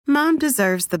Mom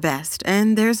deserves the best,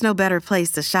 and there's no better place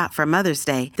to shop for Mother's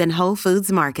Day than Whole Foods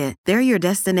Market. They're your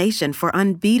destination for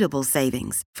unbeatable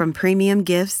savings, from premium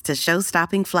gifts to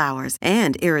show-stopping flowers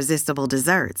and irresistible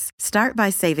desserts. Start by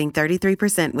saving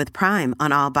 33% with Prime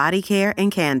on all body care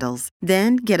and candles.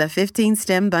 Then get a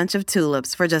 15-stem bunch of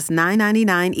tulips for just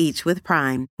 $9.99 each with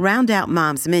Prime. Round out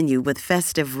Mom's menu with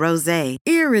festive rosé,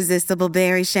 irresistible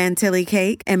berry chantilly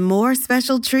cake, and more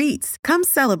special treats. Come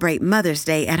celebrate Mother's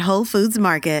Day at Whole Foods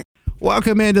Market.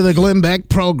 Welcome into the Glenn Beck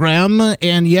program,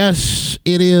 and yes,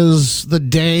 it is the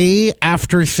day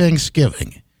after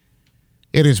Thanksgiving.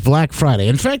 It is Black Friday.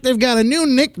 In fact, they've got a new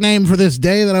nickname for this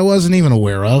day that I wasn't even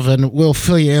aware of, and we'll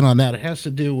fill you in on that. It has to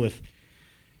do with,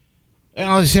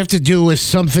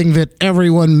 something that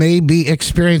everyone may be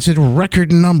experiencing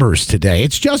record numbers today.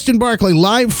 It's Justin Barkley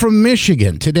live from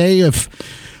Michigan today of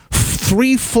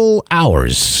 3 full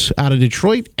hours out of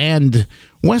Detroit and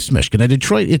West Michigan.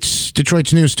 Detroit, it's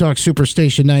Detroit's News Talk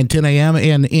Superstation 910 a.m.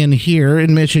 and in here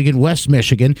in Michigan, West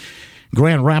Michigan,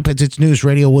 Grand Rapids, it's News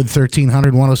Radio Wood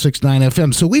 1300 1069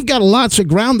 FM. So we've got lots of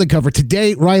ground to cover.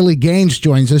 Today, Riley Gaines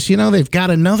joins us. You know, they've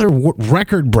got another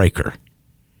record breaker.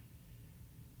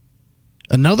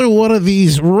 Another one of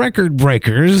these record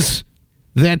breakers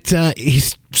that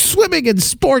he's swimming in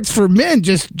sports for men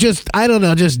just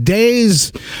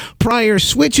days prior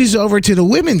switches over to the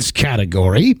women's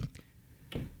category.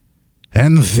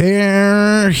 And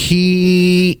there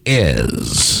he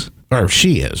is. Or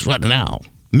she is. What now?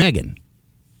 Megan.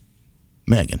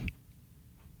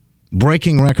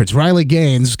 Breaking records. Riley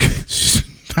Gaines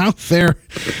out there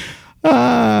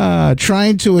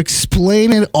trying to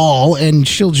explain it all. And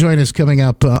she'll join us coming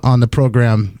up on the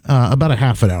program about a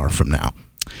half an hour from now.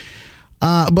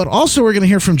 But also we're going to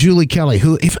hear from Julie Kelly,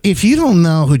 who, if you don't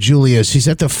know who Julie is, she's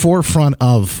at the forefront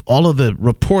of all of the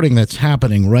reporting that's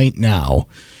happening right now.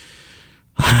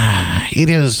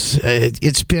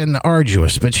 It's been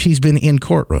arduous, but she's been in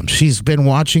courtrooms. She's been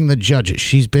watching the judges.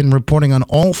 She's been reporting on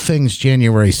all things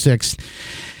January 6th,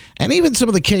 and even some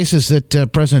of the cases that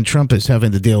President Trump is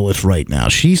having to deal with right now.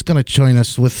 She's going to join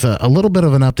us with a little bit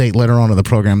of an update later on in the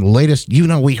program. The latest,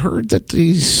 we heard that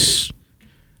these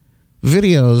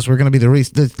videos were going to be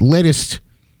the latest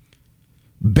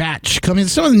batch coming.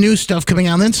 Some of the new stuff coming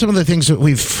out, and then some of the things that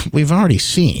we've already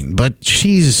seen. But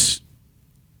she's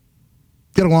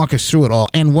going to walk us through it all,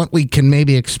 and what we can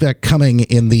maybe expect coming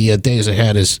in the days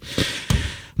ahead is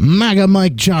MAGA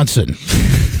Mike Johnson.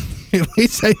 At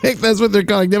least I think that's what they're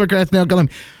calling. Democrats now call him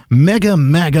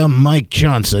MAGA Mike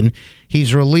Johnson.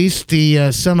 He's released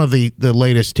some of the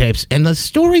latest tapes, and the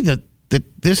story that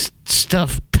this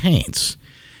stuff paints,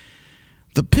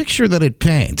 the picture that it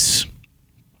paints,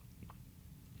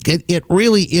 it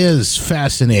really is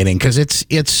fascinating because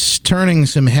it's turning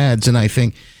some heads, and I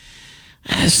think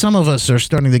some of us are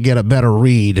starting to get a better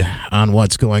read on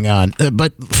what's going on.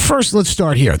 But first, let's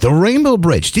start here. The Rainbow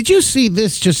Bridge. Did you see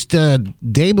this just a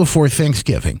day before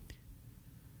Thanksgiving?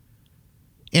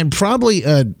 And probably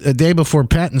a day before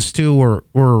Pat and Stu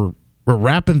were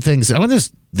wrapping things up.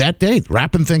 That day,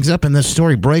 wrapping things up, and this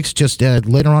story breaks just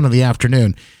later on in the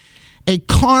afternoon. A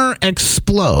car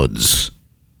explodes.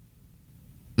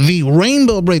 The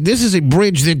Rainbow Bridge, this is a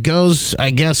bridge that goes,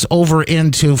 I guess, over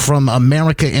from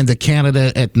America into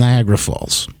Canada at Niagara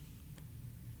Falls.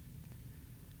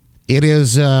 It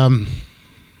is it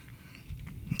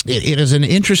is an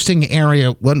interesting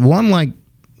area, one like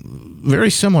very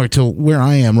similar to where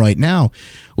I am right now.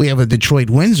 We have a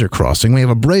Detroit-Windsor crossing. We have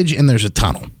a bridge and there's a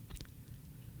tunnel.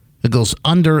 It goes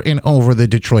under and over the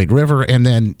Detroit River and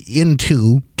then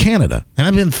into Canada. And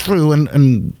I've been through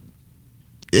and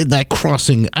that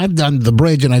crossing, I've done the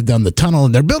bridge and I've done the tunnel,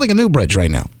 and they're building a new bridge right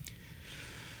now.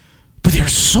 But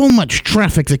there's so much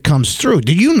traffic that comes through.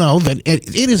 Do you know that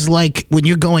it is like when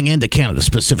you're going into Canada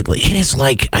specifically, it is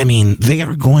like, they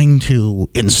are going to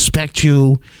inspect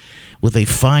you with a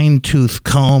fine-tooth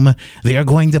comb. They are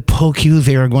going to poke you.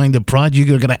 They are going to prod you.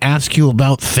 They're going to ask you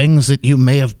about things that you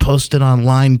may have posted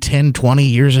online 10, 20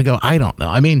 years ago. I don't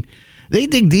know. They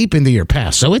dig deep into your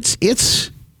past. So it's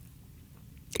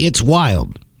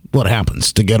wild what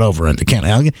happens to get over into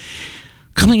Canada.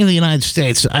 Coming in the United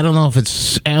States, I don't know if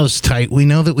it's as tight. We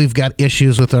know that we've got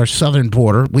issues with our southern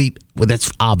border. That's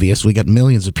obvious. We got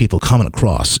millions of people coming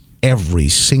across every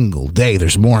single day.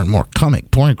 There's more and more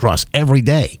pouring across every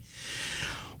day.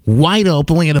 Wide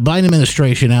open. We had a Biden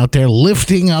administration out there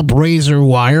lifting up razor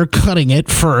wire, cutting it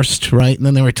first, right? And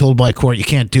then they were told by court, you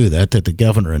can't do that the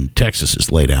governor in Texas has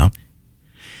laid out.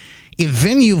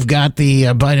 Then you've got the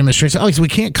Biden administration. We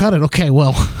can't cut it. Okay,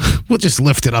 well, we'll just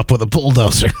lift it up with a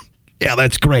bulldozer. Yeah,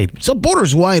 that's great. So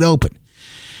border's wide open.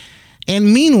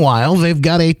 And meanwhile, they've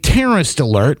got a terrorist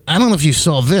alert. I don't know if you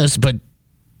saw this, but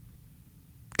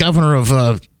governor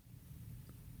of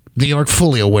New York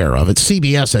fully aware of it.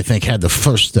 CBS, I think, had the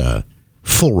first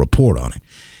full report on it.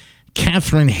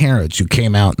 Catherine Harrods, who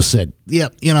came out and said,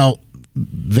 yep,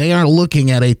 they are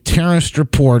looking at a terrorist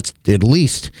report, at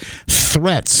least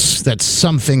threats that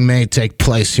something may take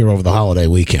place here over the holiday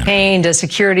weekend. Contained a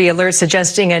security alert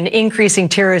suggesting an increasing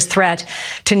terrorist threat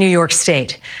to New York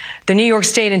State. The New York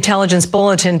State Intelligence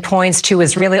Bulletin points to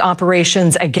Israeli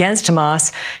operations against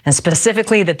Hamas, and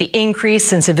specifically that the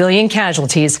increase in civilian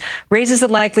casualties raises the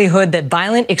likelihood that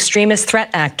violent extremist threat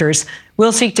actors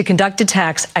will seek to conduct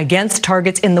attacks against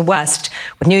targets in the West,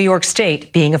 with New York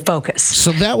State being a focus.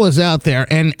 So that was out there,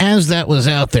 and as that was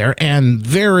out there, and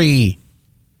very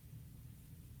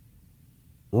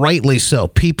rightly so,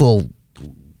 people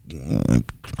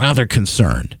rather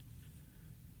concerned.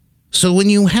 So when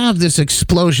you have this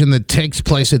explosion that takes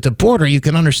place at the border, you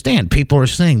can understand. People are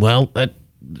saying, well,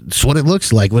 that's what it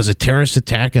looks like. It was a terrorist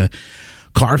attack, a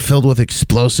car filled with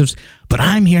explosives. But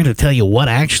I'm here to tell you what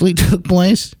actually took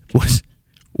place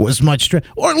was much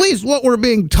or at least what we're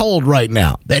being told right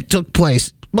now, that took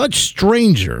place much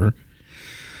stranger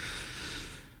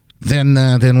than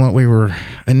what we were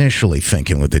initially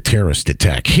thinking with the terrorist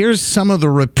attack. Here's some of the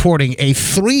reporting. A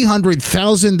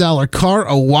 $300,000 car,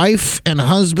 a wife and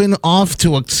husband off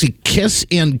to a kiss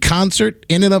in concert,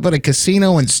 ended up at a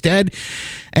casino instead,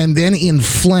 and then in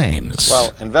flames.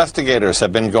 Well, investigators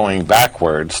have been going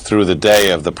backwards through the day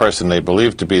of the person they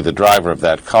believe to be the driver of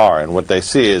that car, and what they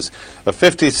see is a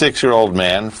 56-year-old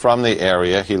man from the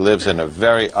area. He lives in a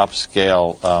very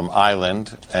upscale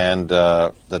island, and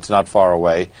that's not far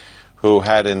away, who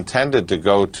had intended to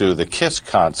go to the Kiss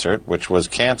concert, which was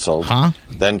canceled,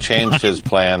 then changed his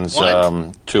plans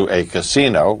to a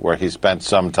casino where he spent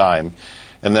some time,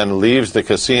 and then leaves the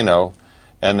casino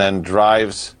and then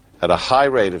drives at a high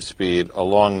rate of speed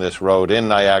along this road in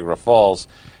Niagara Falls,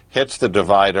 hits the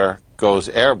divider, goes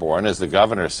airborne, as the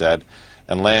governor said,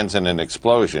 and lands in an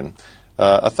explosion.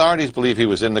 Authorities believe he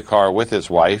was in the car with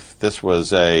his wife. This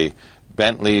was a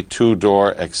Bentley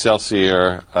two-door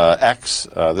Excelsior X.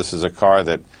 This is a car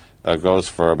that goes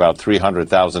for about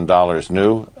 $300,000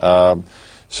 new.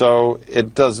 So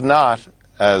it does not,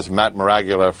 as Matt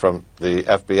Maragula from the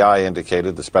FBI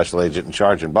indicated, the special agent in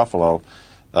charge in Buffalo,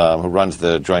 who runs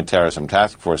the Joint Terrorism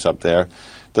Task Force up there,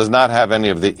 does not have any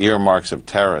of the earmarks of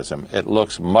terrorism. It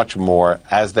looks much more,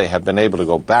 as they have been able to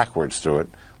go backwards through it,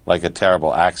 like a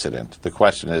terrible accident. The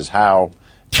question is how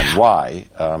and why,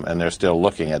 and they're still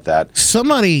looking at that.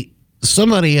 Somebody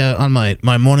on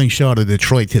my morning show to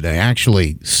Detroit today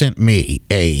actually sent me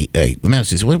a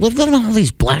message. What about all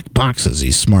these black boxes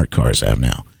these smart cars have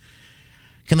now?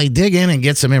 Can they dig in and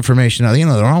get some information out?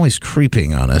 They're always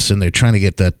creeping on us, and they're trying to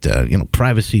get that,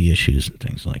 privacy issues and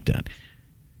things like that.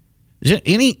 Is there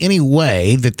any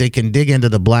way that they can dig into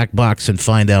the black box and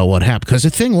find out what happened? Because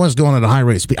the thing was going at a high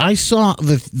rate of speed. I saw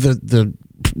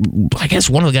I guess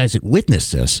one of the guys that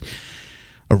witnessed this,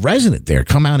 a resident there,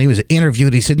 come out. He was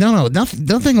interviewed. He said, no,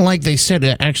 nothing like they said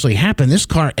actually happened. This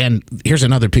car, and here's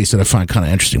another piece that I find kind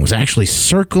of interesting, was actually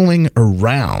circling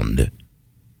around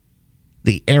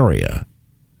the area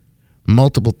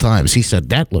multiple times. He said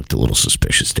that looked a little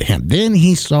suspicious to him. Then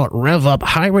he saw it rev up,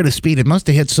 high rate of speed. It must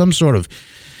have hit some sort of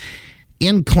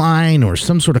incline or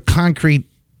some sort of concrete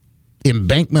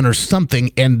embankment or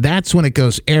something, and that's when it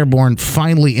goes airborne,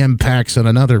 finally impacts on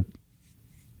another,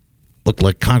 looked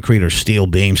like concrete or steel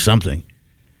beam, something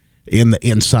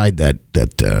inside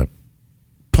that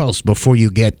post before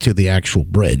you get to the actual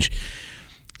bridge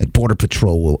that Border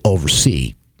Patrol will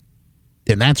oversee.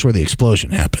 And that's where the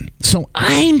explosion happened. So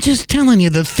I'm just telling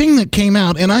you, the thing that came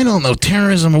out, and I don't know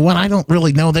terrorism or what, I don't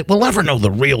really know that we'll ever know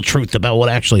the real truth about what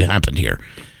actually happened here.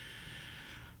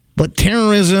 But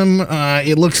terrorism,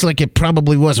 it looks like it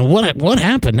probably wasn't. What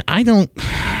happened?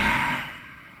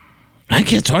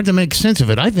 It's hard to make sense of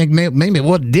it. I think maybe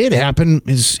what did happen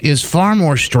is far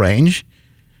more strange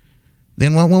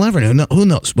than what we'll ever know. Who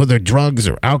knows? Whether drugs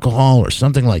or alcohol or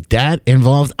something like that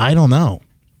involved, I don't know.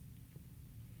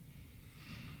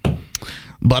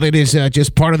 But it is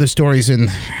just part of the stories, and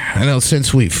I know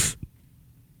since we've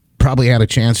probably had a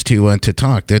chance to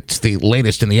talk, that's the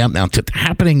latest in the up now.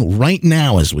 Happening right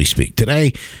now as we speak.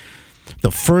 Today, the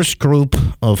first group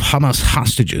of Hamas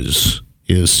hostages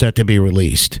is set to be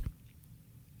released.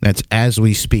 That's as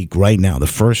we speak right now, the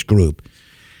first group.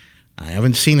 I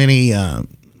haven't seen any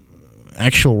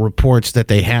actual reports that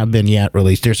they have been yet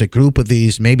released. There's a group of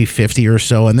these, maybe 50 or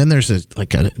so, and then there's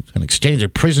an exchange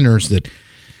of prisoners that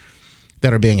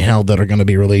that are being held that are going to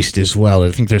be released as well.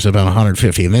 I think there's about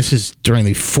 150. And this is during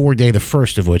the 4-day, the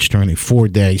first of which, during the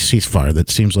 4-day ceasefire that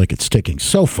seems like it's sticking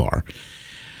so far.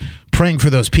 Praying for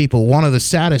those people. One of the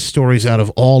saddest stories out of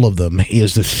all of them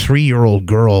is the 3-year-old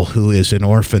girl who is an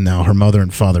orphan now. Her mother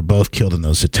and father both killed in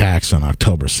those attacks on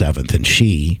October 7th. And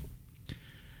she,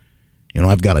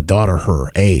 I've got a daughter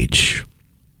her age.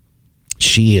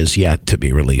 She is yet to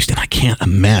be released. And I can't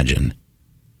imagine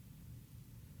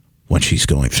what she's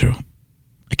going through.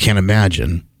 I can't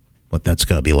imagine what that's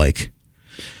going to be like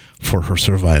for her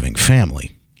surviving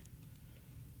family.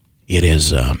 It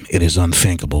is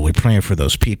unthinkable. We're praying for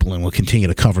those people, and we'll continue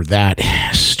to cover that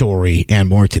story and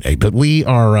more today. But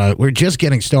we're just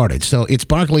getting started. So it's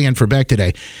Barkley in for Beck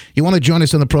today. You want to join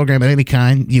us on the program at any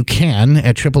kind, you can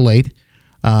at 888.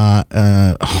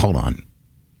 Hold on.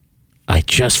 I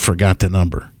just forgot the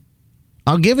number.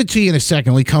 I'll give it to you in a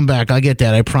second. We come back. I'll get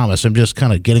that. I promise. I'm just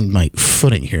kind of getting my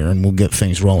footing here, and we'll get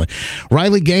things rolling.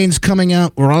 Riley Gaines coming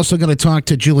out. We're also going to talk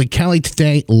to Julie Kelly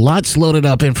today. Lots loaded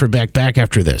up in for Beck. Back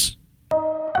after this.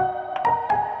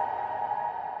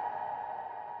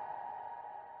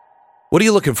 What are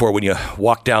you looking for when you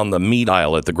walk down the meat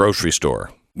aisle at the grocery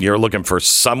store? You're looking for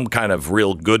some kind of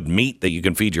real good meat that you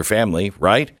can feed your family,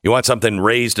 right? You want something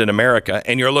raised in America,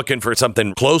 and you're looking for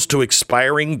something close to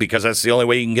expiring because that's the only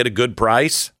way you can get a good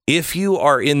price. If you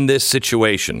are in this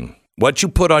situation, what you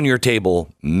put on your table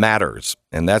matters.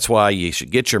 And that's why you should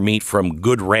get your meat from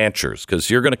Good Ranchers, because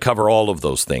you're going to cover all of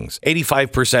those things.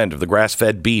 85% of the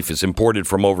grass-fed beef is imported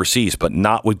from overseas, but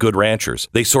not with Good Ranchers.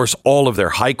 They source all of their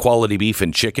high-quality beef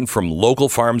and chicken from local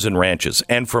farms and ranches.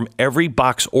 And from every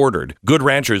box ordered, Good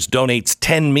Ranchers donates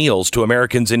 10 meals to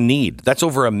Americans in need. That's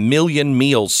over 1 million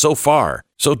meals so far.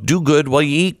 So do good while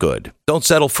you eat good. Don't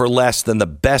settle for less than the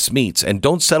best meats, and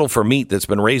don't settle for meat that's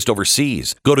been raised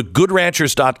overseas. Go to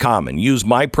GoodRanchers.com and use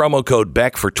my promo code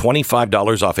BECK for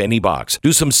 $25 off any box.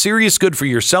 Do some serious good for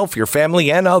yourself, your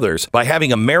family, and others by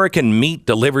having American meat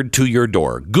delivered to your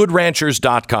door.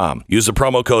 GoodRanchers.com. Use the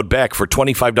promo code BECK for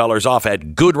 $25 off at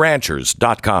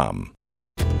GoodRanchers.com.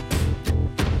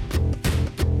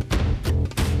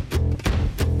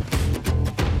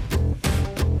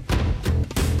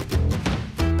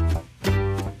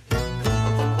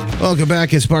 Welcome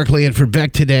back. It's Barkley in for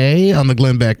Beck today on the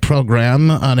Glenn Beck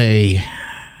program on a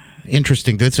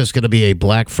interesting, this is going to be a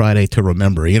Black Friday to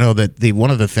remember. That one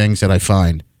of the things that I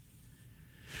find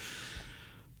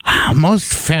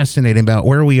most fascinating about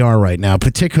where we are right now,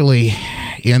 particularly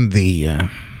in the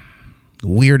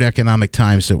weird economic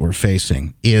times that we're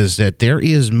facing, is that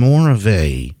there's more of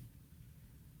a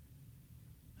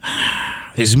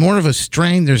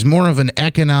strain, there's more of an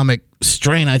economic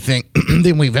strain, I think,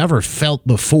 than we've ever felt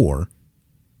before.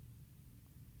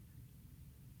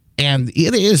 And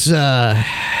it is,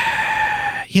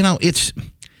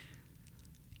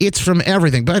 it's from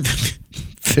everything. But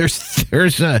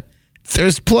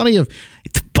there's plenty of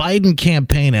Biden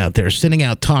campaign out there sending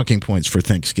out talking points for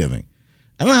Thanksgiving.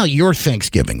 I don't know how your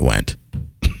Thanksgiving went.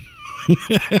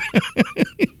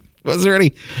 Was there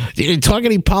did you talk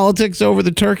any politics over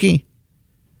the turkey?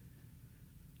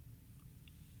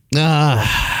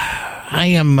 I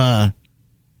am, I'm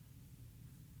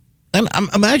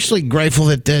actually grateful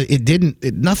that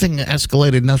nothing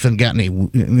escalated, nothing got any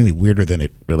weirder than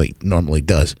it really normally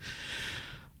does.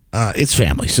 It's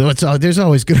family, so there's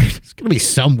always going to be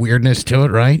some weirdness to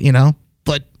it, right?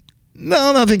 But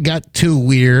no, nothing got too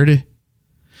weird.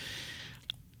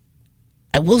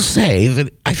 I will say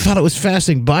that I thought it was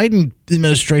fascinating. Biden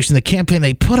administration, the campaign,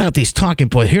 they put out these talking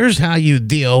points. Here's how you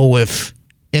deal with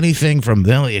anything from,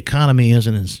 the economy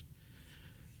isn't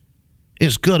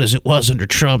as good as it was under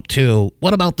Trump, to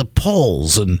what about the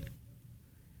polls? And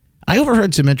I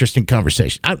overheard some interesting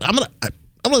conversation. I'm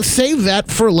gonna save that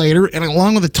for later, and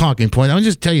along with the talking point, I'll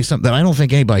just tell you something that I don't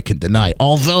think anybody can deny,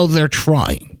 although they're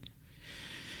trying.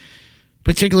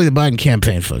 Particularly the Biden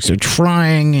campaign folks. They're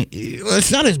trying.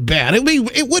 It's not as bad.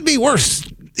 It would be worse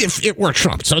if it were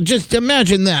Trump. So just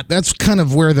imagine that. That's kind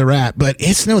of where they're at. But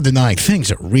it's no denying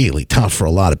things are really tough for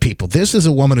a lot of people. This is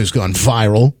a woman who's gone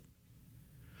viral.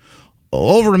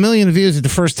 Over 1 million views at the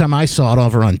first time I saw it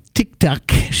over on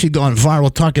TikTok. She'd gone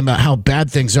viral talking about how bad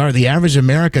things are. The average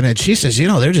American, and she says,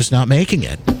 they're just not making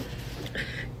it.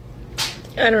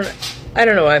 I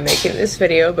don't know why I'm making this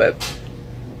video, but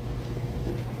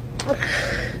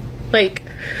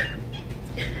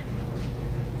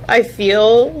I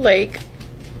feel like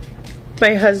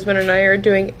my husband and I are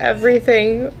doing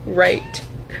everything right.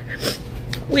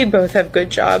 We both have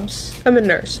good jobs. I'm a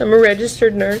nurse. I'm a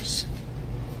registered nurse.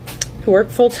 I work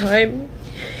full-time.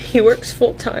 He works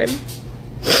full-time.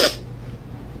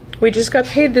 We just got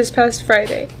paid this past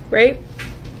Friday, right?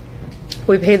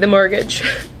 We paid the mortgage,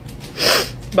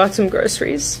 bought some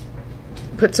groceries,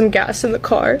 put some gas in the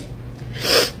car.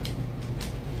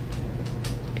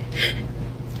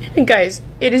 And guys,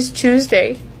 it is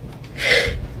Tuesday,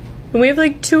 and we have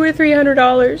like $200 or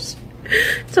 $300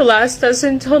 to last us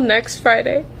until next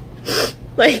Friday.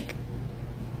 Like,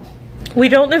 we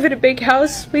don't live in a big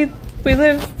house. We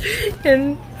live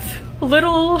in a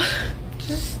little...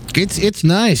 It's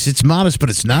nice. It's modest, but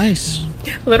it's nice.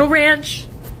 Little ranch.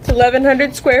 It's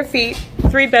 1,100 square feet,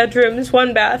 3 bedrooms,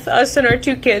 1 bath, us and our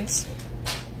 2 kids.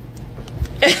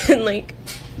 And like,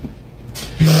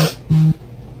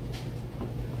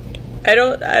 I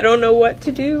don't know what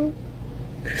to do.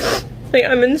 Like,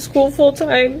 I'm in school full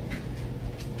time.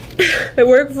 I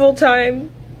work full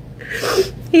time.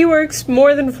 He works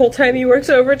more than full time. He works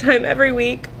overtime every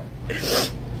week.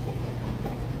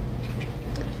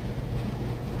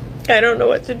 I don't know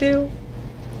what to do.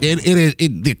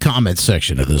 The comment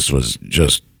section of this was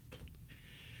just,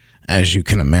 as you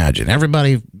can imagine,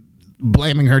 everybody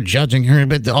blaming her, judging her,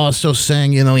 but also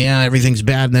saying, yeah, everything's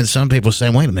bad. And then some people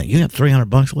saying, wait a minute, you have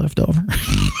 $300 left over?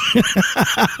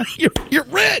 You're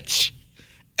rich.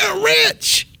 You're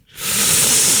rich.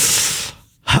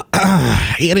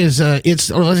 It is, as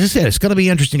I said, it's going to be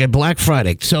interesting at Black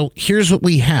Friday. So here's what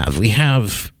we have. We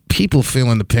have people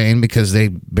feeling the pain because they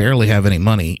barely have any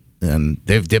money and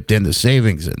they've dipped into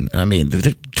savings. And I mean,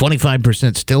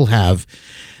 25% still have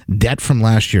debt from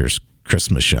last year's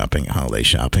Christmas shopping, holiday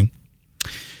shopping.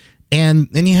 And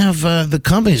then you have the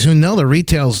companies who know the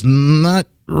retail's not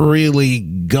really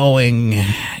going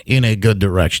in a good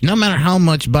direction, no matter how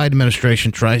much Biden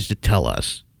administration tries to tell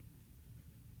us.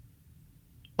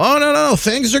 Oh, no,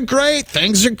 things are great.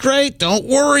 Things are great. Don't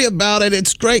worry about it.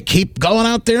 It's great. Keep going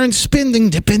out there and spending.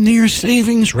 Dip into your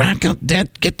savings. Rack up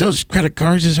debt. Get those credit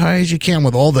cards as high as you can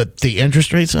with all the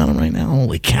interest rates on them right now.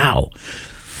 Holy cow.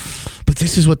 But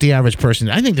this is what the average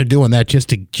person, I think they're doing that just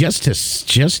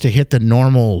to hit the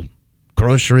normal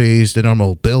groceries, the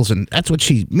normal bills, and that's what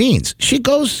she means. She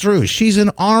goes through. She's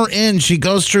an RN. She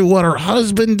goes through what her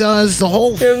husband does, the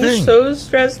whole thing. I'm so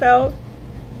stressed out.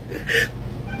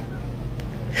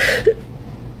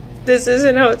 This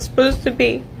isn't how it's supposed to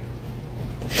be.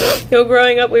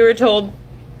 Growing up, we were told,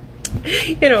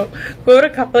 go to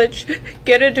college,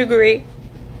 get a degree,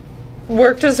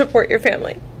 work to support your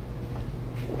family.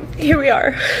 Here we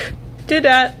are. Did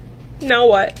that. Now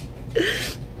what?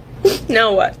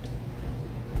 Now what?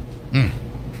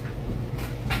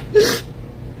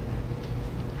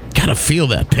 Gotta feel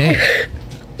that pain.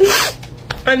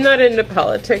 I'm not into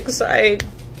politics. I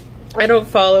don't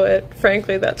follow it.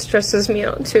 Frankly, that stresses me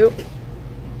out too.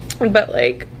 But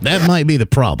that might be the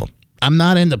problem. I'm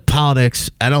not into politics.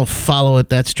 I don't follow it.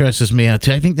 That stresses me out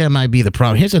too. I think that might be the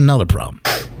problem. Here's another problem.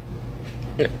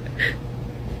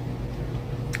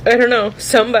 I don't know.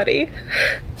 Somebody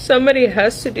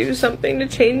has to do something to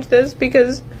change this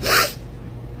because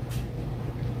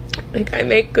I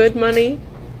make good money.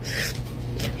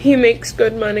 He makes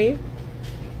good money.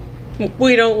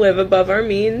 We don't live above our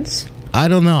means. I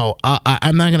don't know.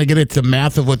 I'm not going to get into the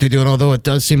math of what they're doing, although it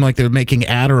does seem like they're making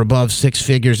at or above 6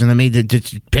 figures. And I mean,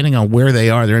 depending on where they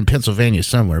are, they're in Pennsylvania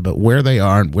somewhere, but where they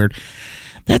are and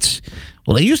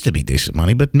they used to be decent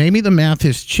money, but maybe the math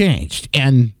has changed.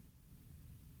 And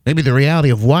maybe the reality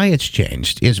of why it's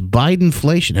changed is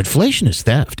Bidenflation. Inflation is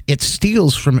theft. It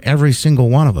steals from every single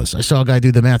one of us. I saw a guy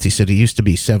do the math. He said it used to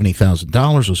be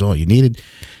 $70,000 was all you needed.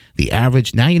 The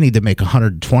average. Now you need to make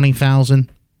 $120,000.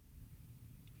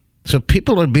 So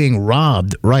people are being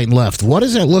robbed right and left. What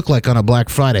does that look like on a Black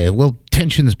Friday? Will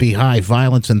tensions be high,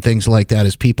 violence and things like that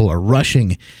as people are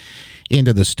rushing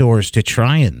into the stores to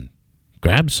try and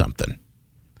grab something,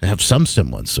 to have some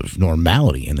semblance of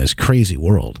normality in this crazy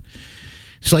world?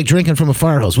 It's like drinking from a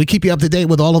fire hose. We keep you up to date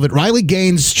with all of it. Riley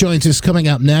Gaines joins us coming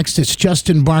up next. It's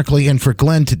Justin Barkley in for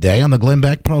Glenn today on the Glenn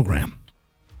Beck program.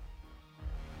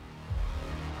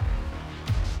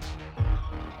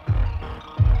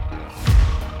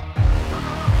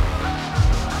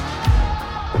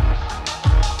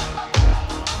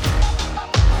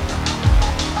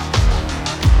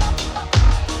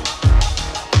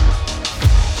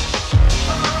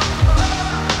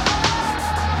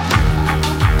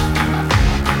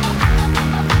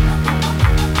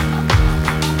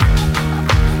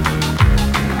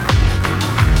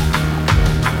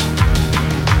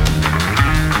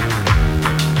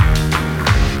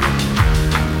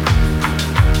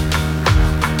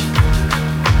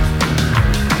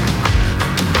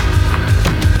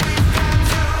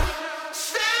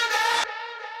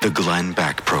 The Glenn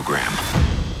Beck Program.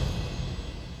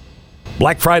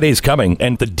 Black Friday's coming,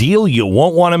 and the deal you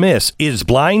won't want to miss is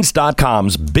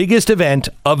Blinds.com's biggest event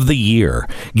of the year.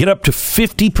 Get up to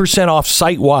 50% off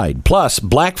site-wide, plus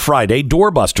Black Friday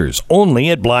doorbusters,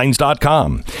 only at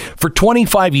Blinds.com. For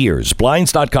 25 years,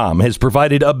 Blinds.com has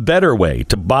provided a better way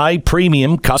to buy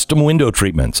premium custom window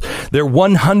treatments. They're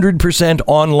 100%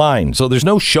 online, so there's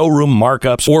no showroom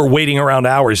markups or waiting around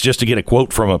hours just to get a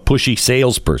quote from a pushy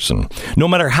salesperson. No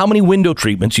matter how many window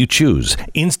treatments you choose,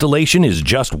 installation is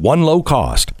just one low cost.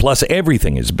 Plus,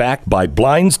 everything is backed by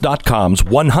Blinds.com's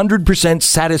 100%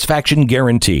 satisfaction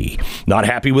guarantee. Not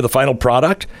happy with the final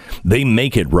product? They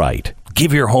make it right.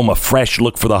 Give your home a fresh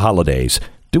look for the holidays.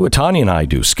 Do what Tanya and I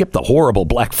do. Skip the horrible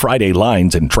Black Friday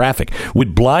lines and traffic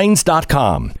with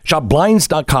Blinds.com. Shop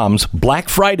Blinds.com's Black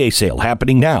Friday sale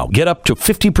happening now. Get up to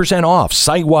 50% off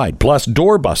site-wide, plus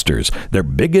doorbusters, their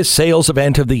biggest sales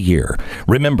event of the year.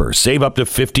 Remember, save up to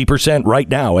 50% right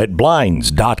now at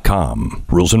Blinds.com.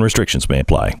 Rules and restrictions may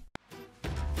apply.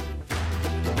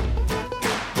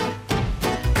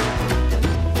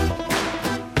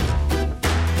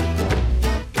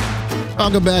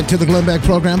 Welcome back to the Glenn Beck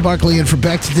program. Barkley in for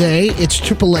Beck today. It's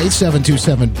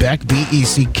 888-727-BECK,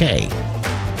 B-E-C-K.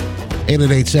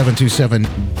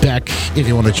 888-727-BECK if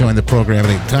you want to join the program at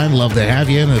any time. Love to have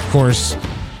you. And, of course,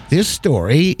 this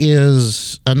story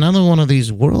is another one of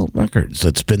these world records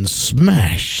that's been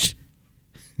smashed.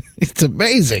 It's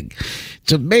amazing.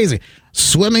 It's amazing.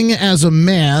 Swimming as a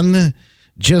man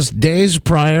just days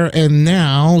prior, and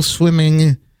now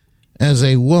swimming as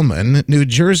a woman. New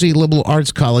Jersey Liberal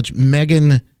Arts College,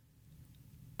 Megan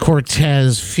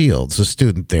Cortez Fields, a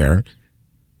student there,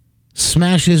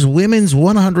 smashes women's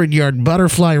 100-yard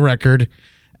butterfly record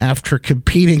after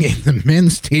competing in the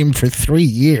men's team for 3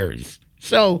 years.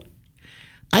 So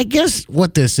I guess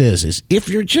what this is if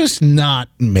you're just not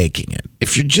making it,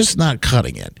 if you're just not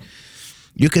cutting it,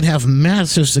 you can have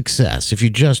massive success if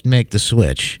you just make the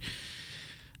switch.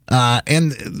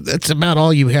 And that's about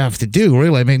all you have to do,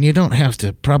 really. I mean, you don't have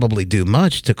to probably do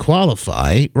much to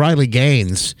qualify. Riley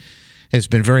Gaines has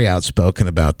been very outspoken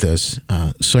about this,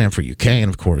 swam for UK, and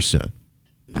of course,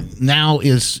 now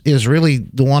is really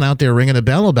the one out there ringing a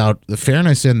bell about the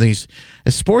fairness in these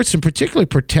sports, and particularly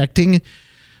protecting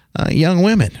young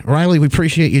women. Riley, we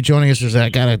appreciate you joining us. I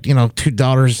got 2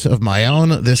 daughters of my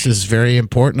own. This is very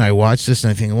important. I watch this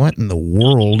and I think, what in the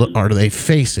world are they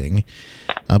facing?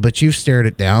 But you've stared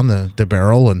it down the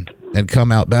barrel and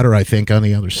come out better, I think, on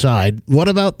the other side. What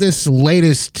about this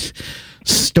latest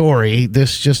story?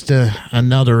 This just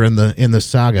another in the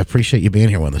saga. Appreciate you being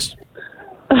here with us.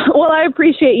 Well, I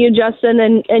appreciate you, Justin,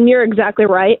 and you're exactly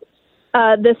right.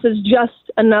 This is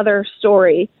just another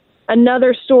story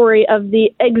of the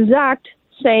exact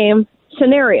same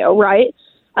scenario, right?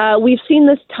 We've seen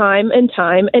this time and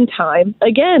time and time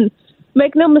again.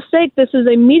 Make no mistake, this is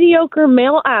a mediocre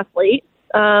male athlete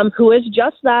who is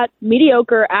just that,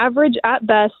 mediocre, average at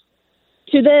best,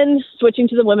 to then switching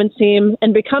to the women's team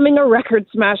and becoming a record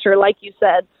smasher, like you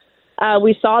said.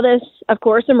 We saw this, of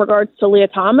course, in regards to Leah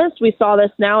Thomas. We saw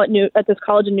this now at this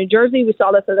college in New Jersey. We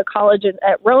saw this at a college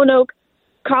at Roanoke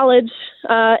College.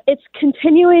 It's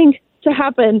continuing to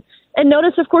happen. And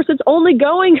notice, of course, it's only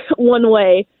going one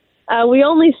way. We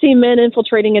only see men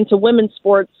infiltrating into women's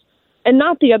sports and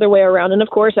not the other way around. And,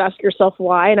 of course, ask yourself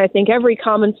why. And I think every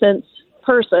common sense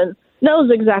person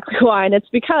knows exactly why. And it's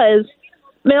because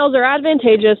males are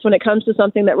advantageous when it comes to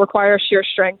something that requires sheer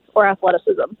strength or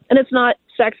athleticism. And it's not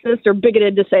sexist or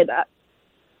bigoted to say that.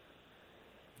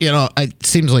 It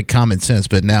seems like common sense,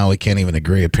 but now we can't even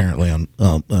agree, apparently, on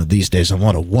these days on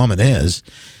what a woman is.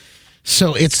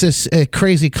 So it's this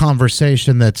crazy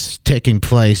conversation that's taking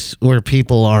place where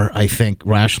people are, I think,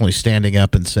 rationally standing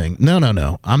up and saying,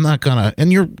 no, I'm not going to,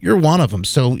 and you're one of them.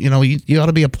 So, you ought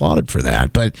to be applauded for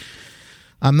that. But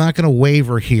I'm not going to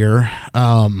waver here.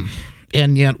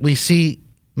 And yet we see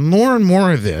more and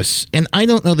more of this. And I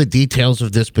don't know the details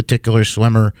of this particular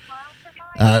swimmer,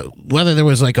 whether there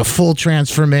was like a full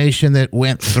transformation that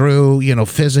went through,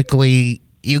 physically.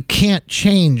 You can't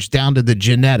change down to the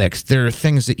genetics. There are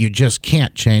things that you just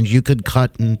can't change. You could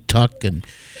cut and tuck and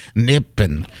nip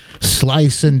and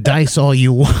slice and dice all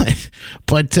you want.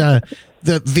 But the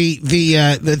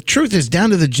truth is, down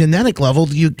to the genetic level,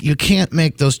 you can't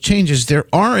make those changes. There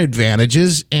are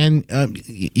advantages, and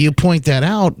you point that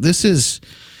out.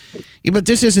 But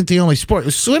this isn't the only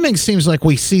sport. Swimming seems like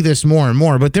we see this more and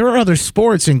more, but there are other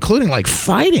sports, including like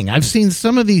fighting. I've seen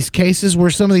some of these cases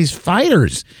where some of these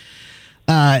fighters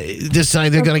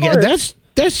decide they're going to get.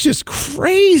 That's just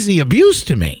crazy abuse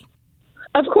to me.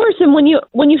 Of course, and when you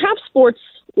have sports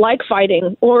like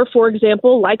fighting, or for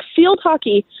example, like field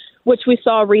hockey, which we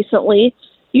saw recently,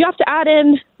 you have to add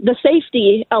in the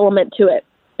safety element to it.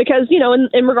 Because,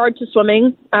 in regard to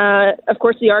swimming, of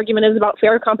course, the argument is about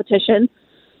fair competition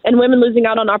and women losing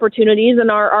out on opportunities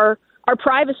and our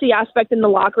privacy aspect in the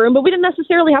locker room. But we didn't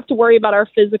necessarily have to worry about our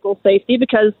physical safety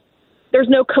because there's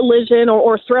no collision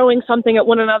or throwing something at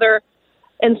one another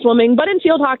in swimming. But in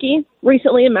field hockey,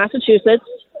 recently in Massachusetts,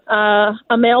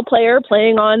 a male player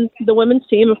playing on the women's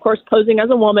team, of course, posing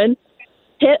as a woman,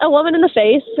 hit a woman in the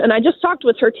face. And I just talked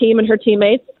with her team and her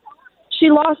teammates. She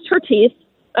lost her teeth.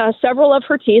 Several of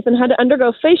her teeth, and had to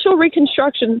undergo facial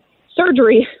reconstruction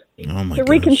surgery to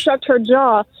reconstruct her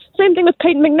jaw. Same thing with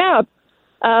Peyton McNabb,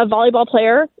 a volleyball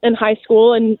player in high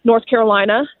school in North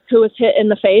Carolina who was hit in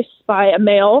the face by a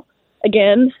male,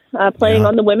 again, playing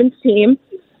on the women's team.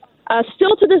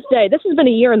 Still to this day, this has been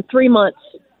a year and 3 months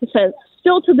since,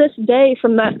 still to this day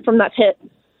from that hit.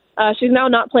 She's now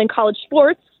not playing college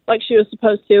sports like she was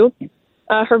supposed to.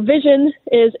 Her vision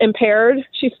is impaired.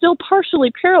 She's still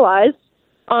partially paralyzed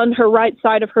on her right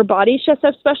side of her body. She has to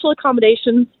have special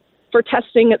accommodations for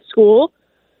testing at school,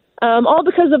 all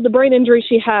because of the brain injury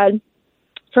she had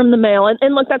from the male.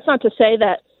 And look, that's not to say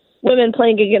that women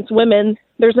playing against women,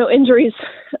 there's no injuries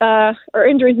or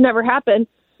injuries never happen,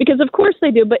 because of course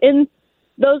they do. But in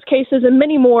those cases and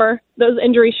many more, those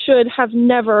injuries should have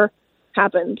never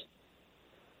happened.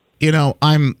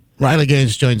 Riley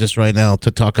Gaines joins us right now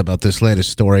to talk about this latest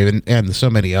story and so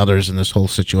many others in this whole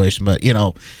situation. But,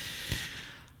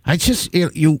 I just,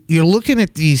 you're looking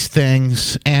at these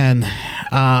things, and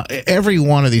every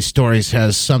one of these stories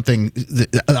has something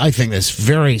that I think that's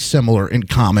very similar in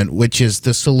common, which is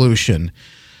the solution.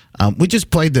 We just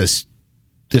played this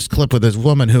clip with this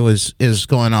woman who is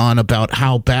going on about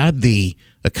how bad the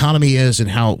economy is and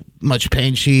how much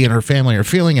pain she and her family are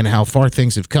feeling and how far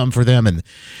things have come for them, and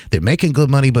they're making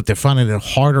good money, but they're finding it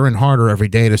harder and harder every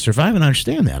day to survive. And I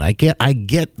understand that. I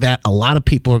get that a lot of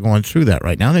people are going through that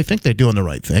right now, and they think they're doing the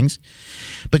right things.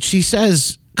 But she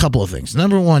says a couple of things.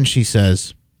 Number one, she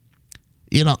says,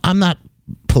 I'm not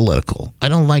political. I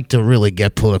don't like to really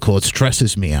get political. It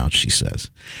stresses me out, she says.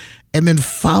 And then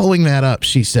following that up,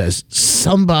 she says,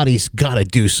 somebody's got to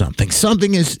do something.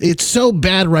 It's so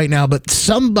bad right now, but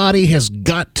somebody has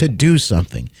got to do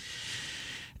something.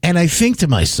 And I think to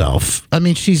myself,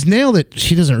 she's nailed it.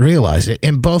 She doesn't realize it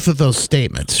in both of those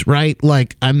statements, right?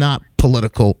 Like, I'm not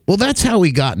political. Well, that's how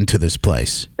we got into this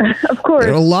place. Of course.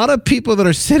 There are a lot of people that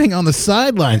are sitting on the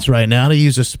sidelines right now, to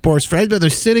use a sports phrase, but they're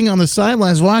sitting on the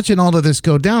sidelines watching all of this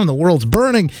go down. The world's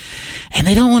burning, and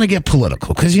they don't want to get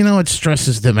political because, it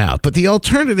stresses them out. But the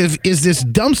alternative is this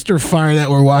dumpster fire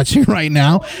that we're watching right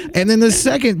now. And then the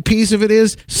second piece of it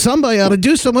is somebody ought to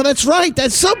do something. That's right.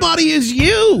 That somebody is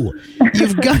you.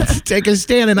 You've got to take a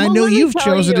stand, and I know you've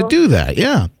chosen to do that.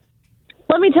 Yeah.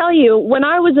 Let me tell you, when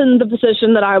I was in the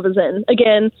position that I was in,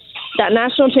 again, that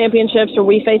national championships where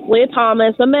we faced Leah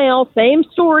Thomas, a male, same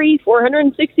story,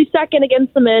 462nd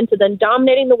against the men to then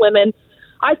dominating the women,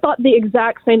 I thought the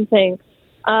exact same thing.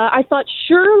 I thought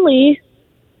surely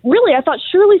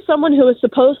someone who is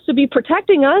supposed to be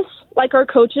protecting us, like our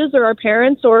coaches or our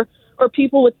parents or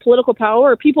people with political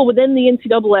power or people within the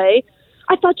NCAA,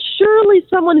 I thought surely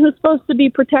someone who's supposed to be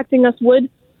protecting us would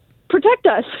protect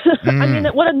us.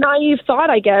 What a naive thought,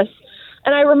 I guess.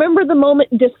 And I remember the moment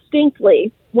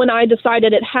distinctly when I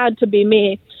decided it had to be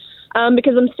me,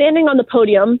 because I'm standing on the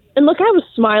podium, and look, I was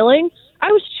smiling.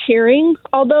 I was cheering,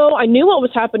 although I knew what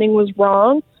was happening was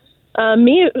wrong.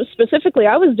 Me specifically,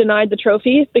 I was denied the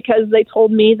trophy because they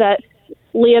told me that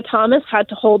Leah Thomas had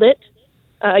to hold it.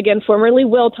 Again, formerly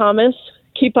Will Thomas,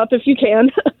 keep up if you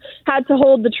can, had to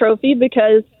hold the trophy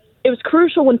because it was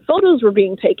crucial when photos were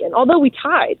being taken, although we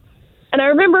tied. And I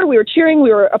remember we were cheering,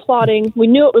 we were applauding. We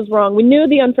knew it was wrong. We knew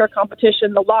the unfair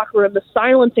competition, the locker room, the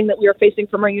silencing that we were facing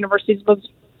from our universities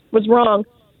was wrong.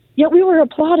 Yet we were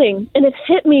applauding, and it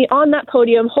hit me on that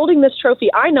podium, holding this trophy.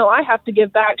 I know I have to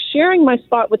give back, sharing my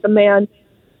spot with a man.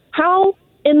 How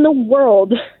in the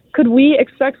world could we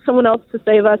expect someone else to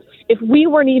save us if we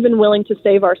weren't even willing to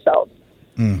save ourselves?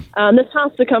 This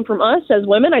has to come from us as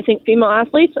women. I think female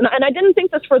athletes, and I didn't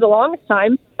think this for the longest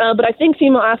time, but I think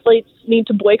female athletes need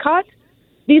to boycott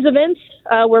these events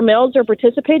where males are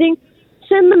participating.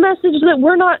 Send the message that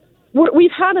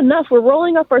we've had enough. We're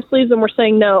rolling up our sleeves and we're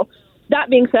saying no. That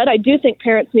being said, I do think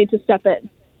parents need to step in.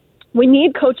 We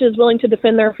need coaches willing to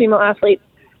defend their female athletes.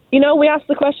 We asked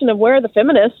the question of where are the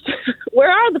feminists? Where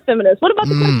are the feminists? What about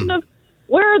the question of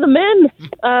where are the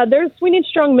men? We need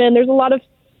strong men. There's a lot of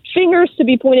fingers to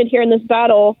be pointed here in this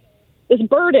battle. This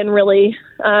burden really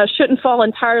shouldn't fall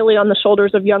entirely on the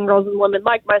shoulders of young girls and women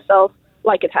like myself,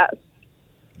 like it has.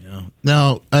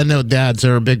 No, I know dads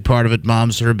are a big part of it.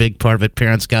 Moms are a big part of it.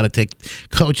 Parents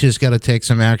coaches got to take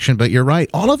some action. But you're right.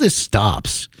 All of this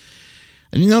stops.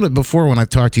 And you noted before when I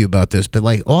talked to you about this, but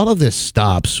like all of this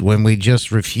stops when we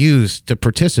just refuse to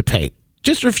participate.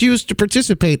 Just refuse to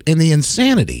participate in the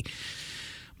insanity.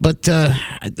 But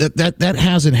that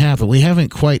hasn't happened. We haven't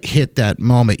quite hit that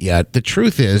moment yet. The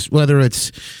truth is, whether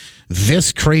it's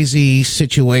this crazy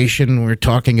situation we're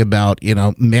talking about,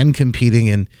 men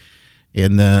competing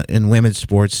in women's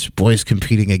sports, boys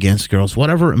competing against girls,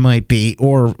 whatever it might be,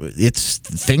 or it's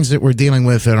things that we're dealing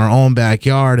with in our own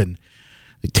backyard and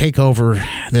the takeover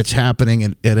that's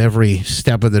happening at every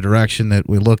step of the direction that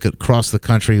we look at across the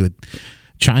country with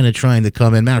China trying to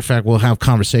come in. Matter of fact, we'll have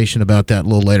conversation about that a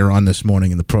little later on this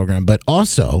morning in the program. But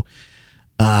also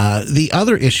the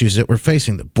other issues that we're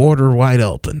facing, the border wide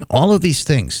open, all of these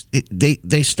things,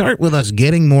 they start with us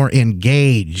getting more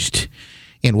engaged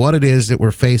in what it is that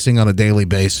we're facing on a daily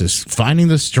basis, finding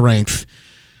the strength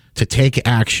to take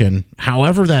action,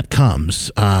 however that comes,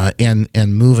 and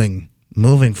moving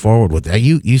forward with that.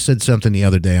 You said something the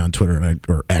other day on Twitter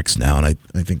or X now, and I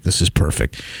think this is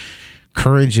perfect.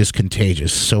 Courage is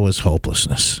contagious, so is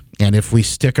hopelessness. And if we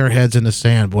stick our heads in the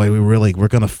sand, boy, we're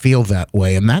going to feel that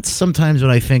way. And that's sometimes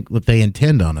what I think what they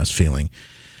intend on us feeling.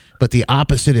 But the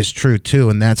opposite is true, too,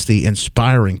 and that's the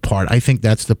inspiring part. I think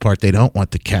that's the part they don't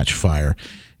want to catch fire,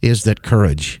 is that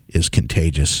courage is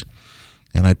contagious.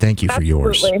 And I thank you for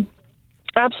yours.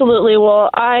 Absolutely. Well,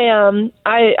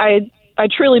 I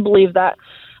truly believe that.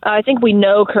 I think we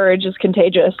know courage is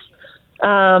contagious.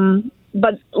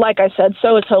 But like I said,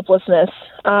 so is hopelessness.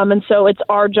 And so it's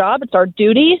our job, it's our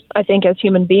duty, I think, as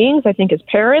human beings, I think as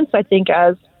parents, I think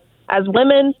as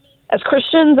women, as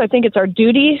Christians, I think it's our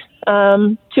duty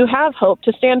to have hope,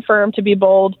 to stand firm, to be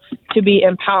bold, to be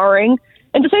empowering,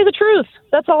 and to say the truth.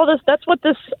 That's what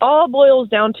this all boils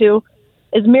down to,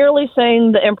 is merely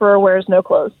saying the emperor wears no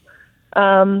clothes.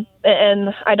 And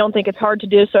I don't think it's hard to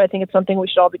do, so I think it's something we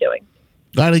should all be doing.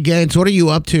 Riley Gaines, what are you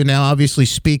up to now? Obviously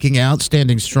speaking out,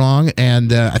 standing strong,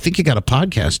 and I think you got a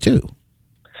podcast too.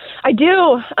 I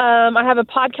do. I have a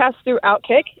podcast through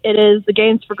Outkick. It is the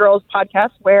Gaines for Girls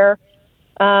podcast, where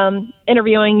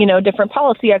interviewing, different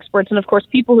policy experts and, of course,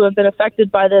 people who have been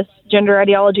affected by this gender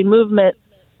ideology movement,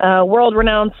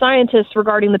 world-renowned scientists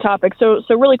regarding the topic. So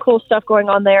really cool stuff going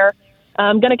on there.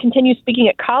 I'm going to continue speaking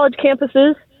at college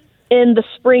campuses in the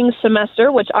spring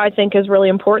semester, which I think is really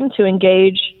important to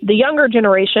engage the younger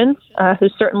generation, who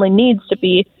certainly needs to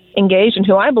be engaged and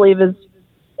who I believe is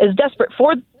desperate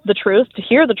for the truth, to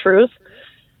hear the truth.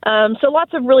 So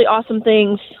lots of really awesome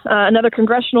things. Another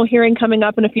congressional hearing coming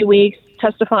up in a few weeks,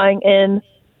 testifying in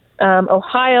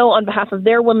Ohio on behalf of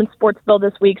their women's sports bill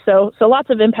this week. So lots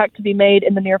of impact to be made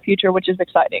in the near future, which is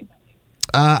exciting.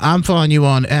 I'm following you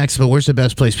on X, but where's the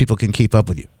best place people can keep up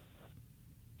with you?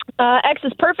 X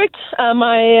is perfect.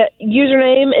 My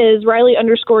username is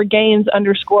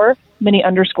Riley_Gaines_, many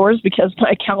underscores, because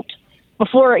my account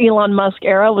before Elon Musk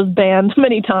era was banned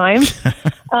many times.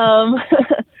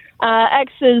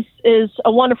 X is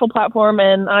a wonderful platform,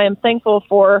 and I am thankful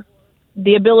for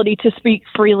the ability to speak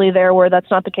freely there, where that's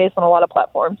not the case on a lot of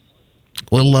platforms.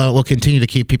 We'll continue to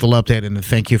keep people updated, and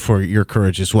thank you for your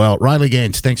courage as well. Riley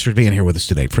Gaines, thanks for being here with us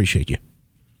today. Appreciate you.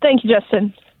 Thank you,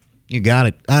 Justin. You got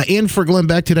it. In for Glenn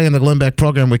Beck today on the Glenn Beck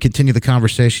program. We continue the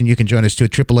conversation. You can join us too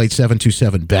at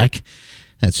 888-727-BECK.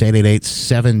 That's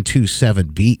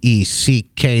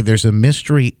 888-727-BECK. There's a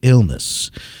mystery illness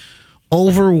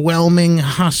overwhelming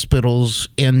hospitals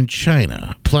in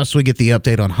China. Plus, we get the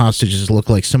update on hostages. Look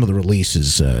like some of the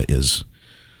releases is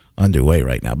underway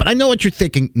right now. But I know what you're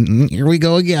thinking. Here we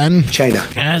go again. China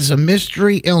has a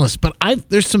mystery illness. But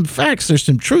there's some facts. There's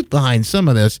some truth behind some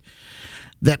of this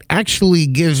that actually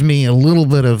gives me a little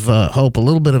bit of hope, a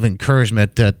little bit of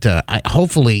encouragement that I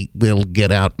hopefully will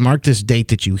get out. Mark this date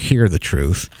that you hear the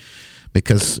truth,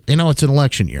 because it's an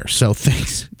election year, so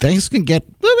things can get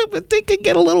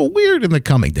a little weird in the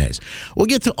coming days. We'll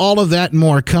get to all of that and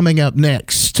more coming up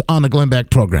next on the Glenn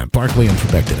Beck program. Barkley and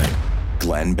for Beck today.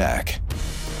 Glenn Beck.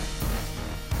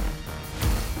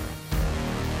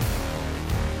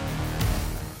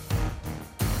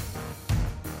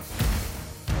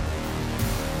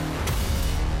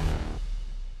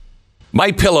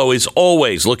 MyPillow is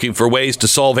always looking for ways to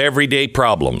solve everyday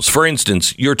problems. For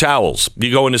instance, your towels.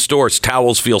 You go into stores,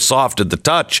 towels feel soft at the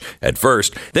touch at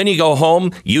first. Then you go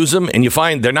home, use them, and you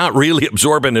find they're not really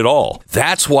absorbent at all.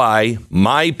 That's why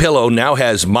MyPillow now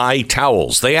has My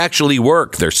Towels. They actually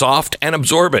work. They're soft and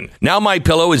absorbent. Now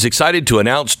MyPillow is excited to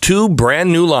announce 2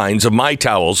 brand new lines of My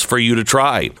Towels for you to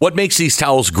try. What makes these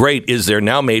towels great is they're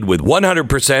now made with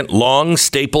 100% long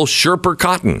staple Sherper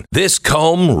cotton. This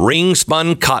comb ring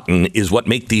spun cotton is what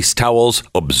make these towels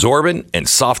absorbent and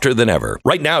softer than ever.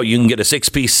 Right now, you can get a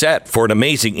 6-piece set for an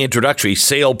amazing introductory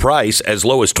sale price as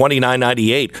low as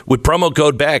 $29.98. With promo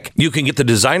code Beck, you can get the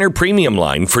designer premium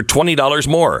line for $20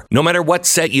 more. No matter what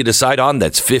set you decide on,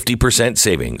 that's 50%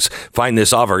 savings. Find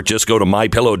this offer, just go to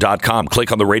mypillow.com,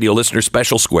 click on the radio listener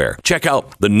special square. Check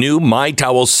out the new My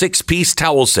Towels 6-piece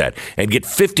towel set and get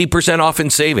 50% off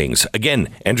in savings. Again,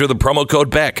 enter the promo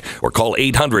code Beck or call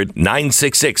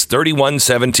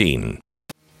 800-966-3117.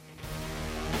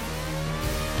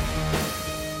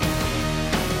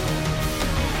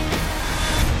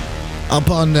 Up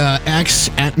on X,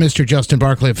 at Mr. Justin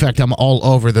Barkley. In fact, I'm all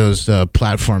over those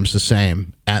platforms the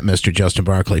same, at Mr. Justin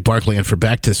Barkley. Barkley in for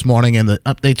Beck this morning, and the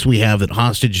updates we have that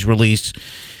hostage release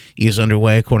is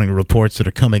underway, according to reports that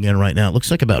are coming in right now. It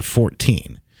looks like about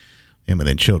 14 women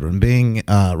and children being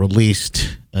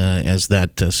released as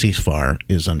that ceasefire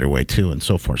is underway, too, and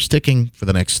so forth. Sticking for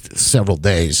the next several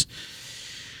days,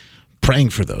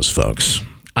 praying for those folks.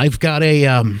 I've got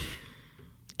a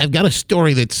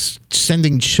story that's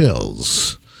sending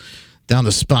chills down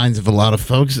the spines of a lot of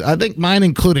folks. I think mine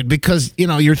included, because,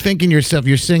 you're thinking to yourself,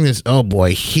 you're seeing this, oh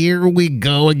boy, here we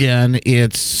go again.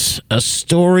 It's a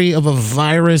story of a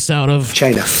virus out of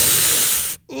China.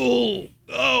 Oh,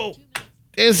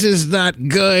 this is not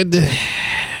good.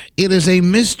 It is a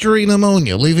mystery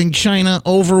pneumonia, leaving China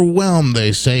overwhelmed,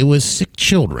 they say, with sick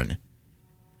children.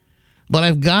 But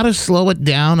I've got to slow it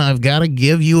down. I've got to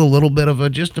give you a little bit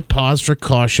of just a pause for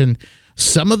caution.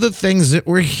 Some of the things that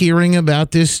we're hearing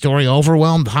about this story,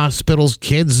 overwhelmed hospitals,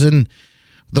 kids, and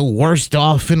the worst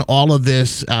off in all of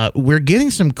this, we're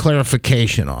getting some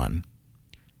clarification on.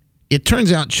 It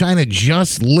turns out China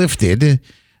just lifted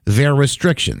their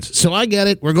restrictions. So I get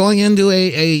it. We're going into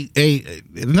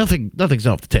nothing's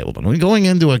off the table, but we're going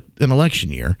into an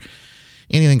election year.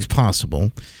 Anything's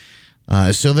possible.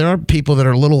 So there are people that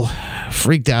are a little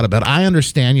freaked out about it. I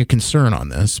understand your concern on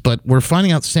this, but we're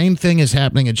finding out same thing is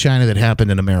happening in China that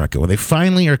happened in America, where they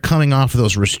finally are coming off of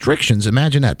those restrictions.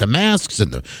 Imagine that. The masks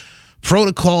and the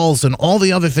protocols and all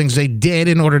the other things they did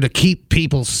in order to keep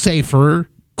people safer,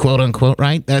 quote unquote,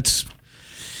 right?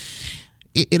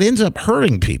 It ends up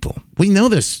hurting people. We know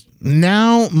this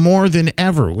now more than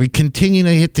ever. We continue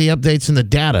to hit the updates in the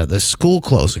data. The school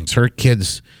closings hurt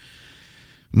kids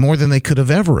more than they could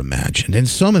have ever imagined in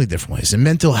so many different ways, and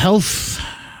mental health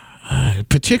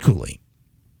particularly,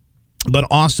 but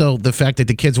also the fact that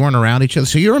the kids weren't around each other.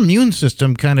 So your immune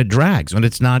system kind of drags when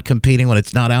it's not competing, when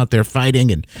it's not out there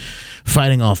fighting and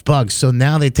fighting off bugs. So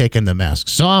now they've taken the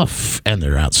masks off and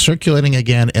they're out circulating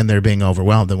again and they're being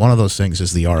overwhelmed. And one of those things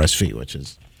is the RSV, which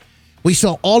is, we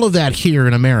saw all of that here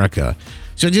in America.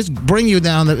 So just bring you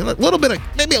down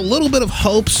maybe a little bit of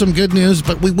hope, some good news,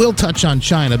 but we will touch on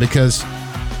China because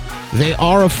they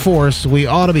are a force we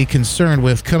ought to be concerned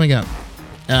with coming up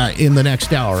in the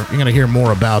next hour. You're going to hear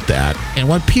more about that and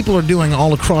what people are doing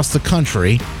all across the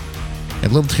country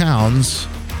in little towns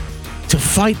to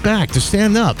fight back, to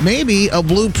stand up. Maybe a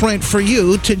blueprint for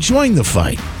you to join the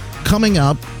fight. Coming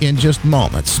up in just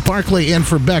moments. Barkley in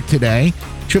for Beck today.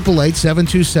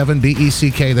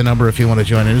 888-727-BECK, the number if you want to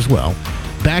join in as well.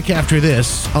 Back after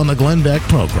this on the Glenn Beck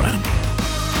program.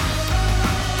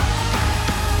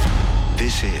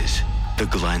 This is the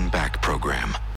Glenn Beck program.